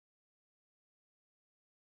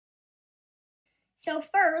So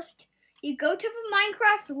first, you go to the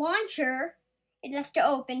Minecraft launcher. It has to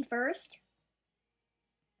open first.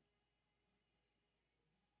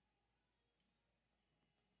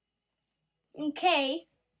 Okay.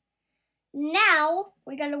 Now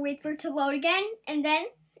we gotta wait for it to load again, and then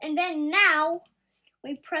now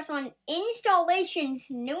we press on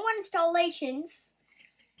installations, new installations.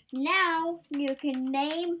 Now you can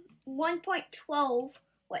name 1.12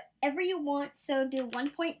 whatever you want. So do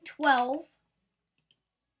 1.12,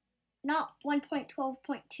 not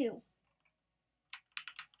 1.12.2.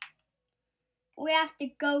 We have to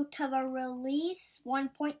go to the release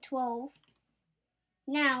 1.12.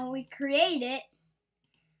 Now we create it,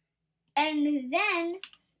 and then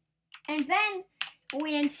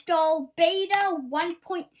we install beta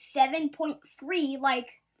 1.7.3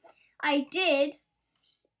 like I did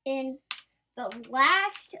in the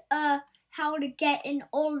last how to get in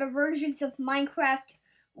older versions of Minecraft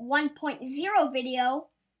 1.0 video.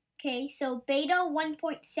 Okay, so beta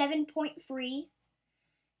 1.7.3.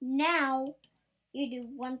 Now you do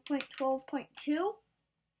 1.12.2.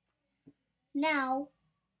 Now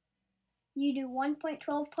you do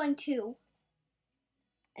 1.12.2.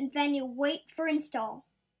 And then you wait for install.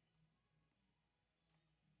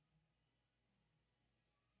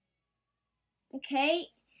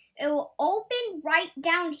 Okay, it will open right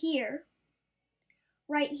down here.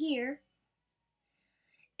 Right here.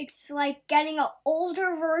 It's like getting an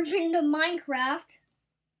older version of Minecraft.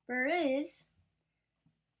 There it is.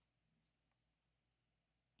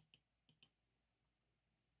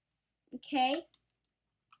 Okay.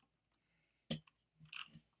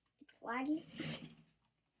 It's laggy.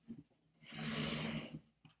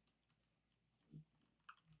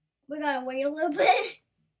 We gotta wait a little bit.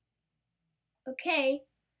 Okay.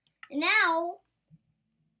 Now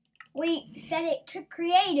we set it to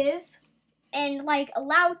creative and like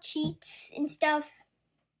allow cheats and stuff.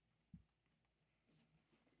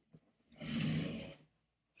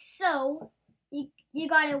 So you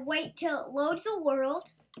gotta wait till it loads the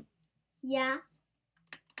world. Yeah.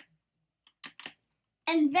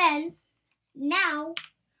 And then now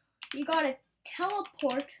you gotta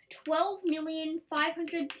teleport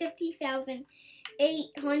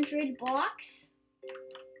 12,550,800 blocks.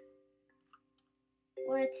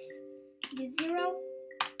 Let's do 0.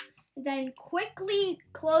 Then quickly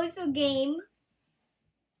close the game.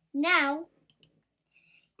 Now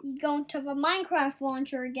you go into the Minecraft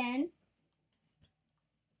launcher again.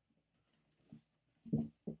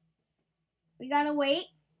 We gotta wait.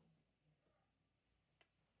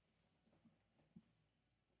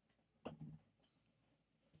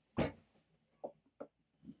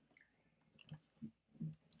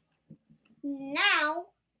 Now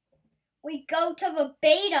we go to the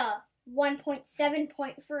beta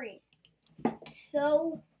 1.7.3.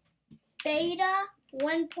 So beta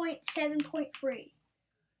 1.7.3.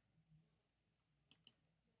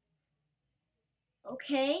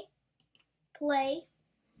 Okay, play.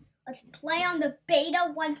 Let's play on the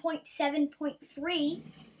beta 1.7.3.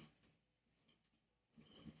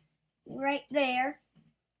 Right there.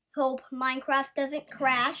 Hope Minecraft doesn't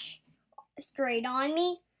crash straight on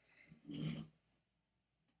me.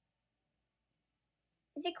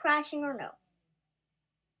 Is it crashing or no?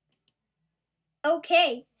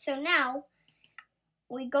 Okay, so now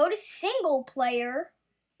we go to single player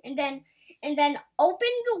and then open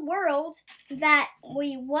the world that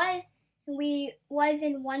we was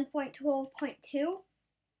in 1.12.2.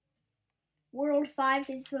 World 5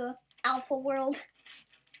 is the alpha world.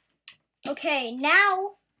 Okay,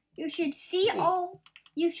 now you should see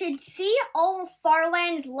all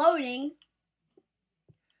Farlands loading.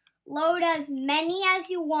 Load as many as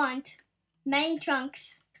you want, many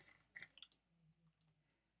chunks.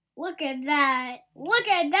 Look at that. Look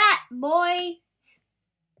at that, boy.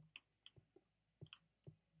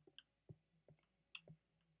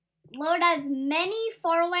 Load as many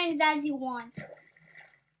Farlands as you want.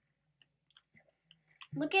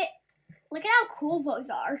 Look at how cool those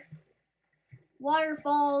are.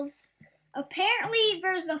 Waterfalls. Apparently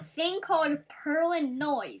there's a thing called Perlin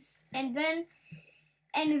noise. And then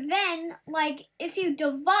like if you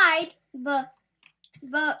divide the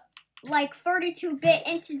like 32-bit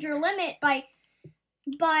integer limit by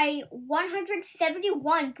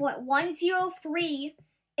 171.103,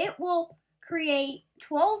 it will create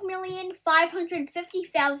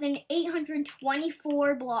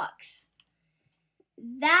 12,550,824 blocks.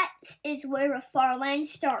 That is where the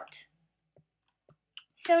Farlands start.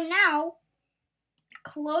 So now,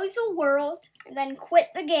 close the world, and then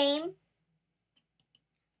quit the game.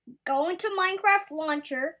 Go into Minecraft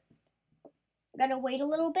launcher. Gotta wait a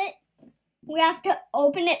little bit. We have to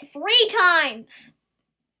open it 3 times.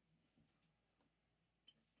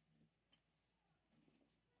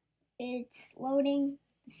 It's loading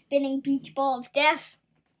the spinning beach ball of death.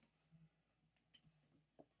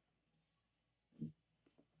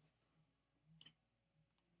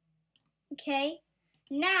 Okay,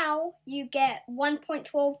 now you get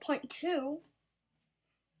 1.12.2.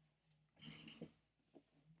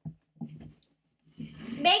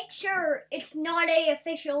 Make sure it's not an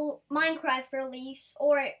official Minecraft release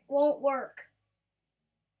or it won't work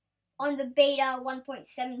on the beta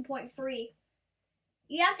 1.7.3.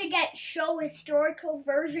 You have to get show historical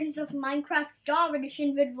versions of Minecraft Java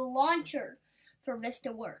Edition with the launcher for this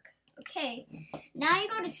to work. Okay, now you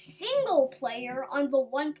go to single player on the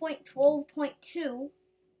 1.12.2.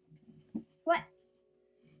 What?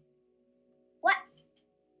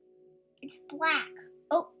 It's black.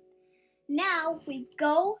 Oh, now we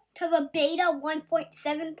go to the beta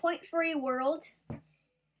 1.7.3 world,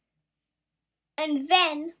 and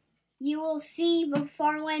then you will see the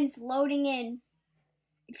Farlands loading in.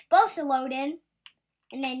 It's supposed to load in,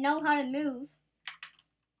 and they know how to move.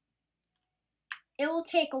 It will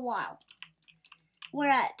take a while. We're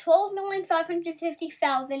at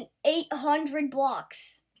 12,550,800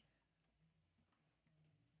 blocks.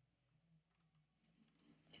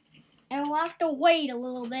 And we'll have to wait a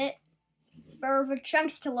little bit for the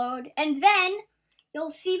chunks to load. And then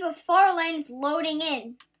you'll see the Farlands loading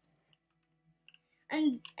in.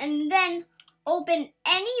 And then open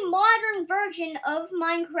any modern version of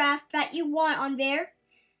Minecraft that you want on there.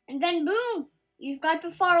 And then boom! You've got the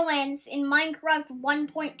Farlands in Minecraft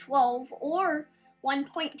 1.12 or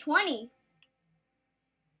 1.20.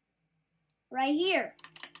 Right here.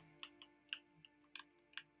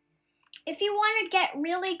 If you want to get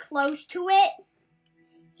really close to it,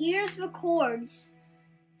 here's the chords.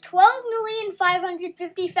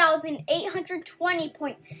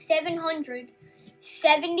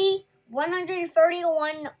 12,550,820.770,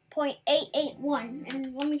 131.881.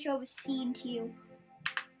 And let me show the seed to you.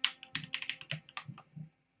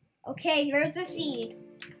 Okay, here's the seed.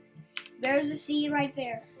 There's the seed right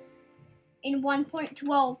there in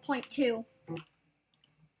 1.12.2.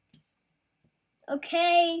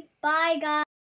 Okay, bye guys.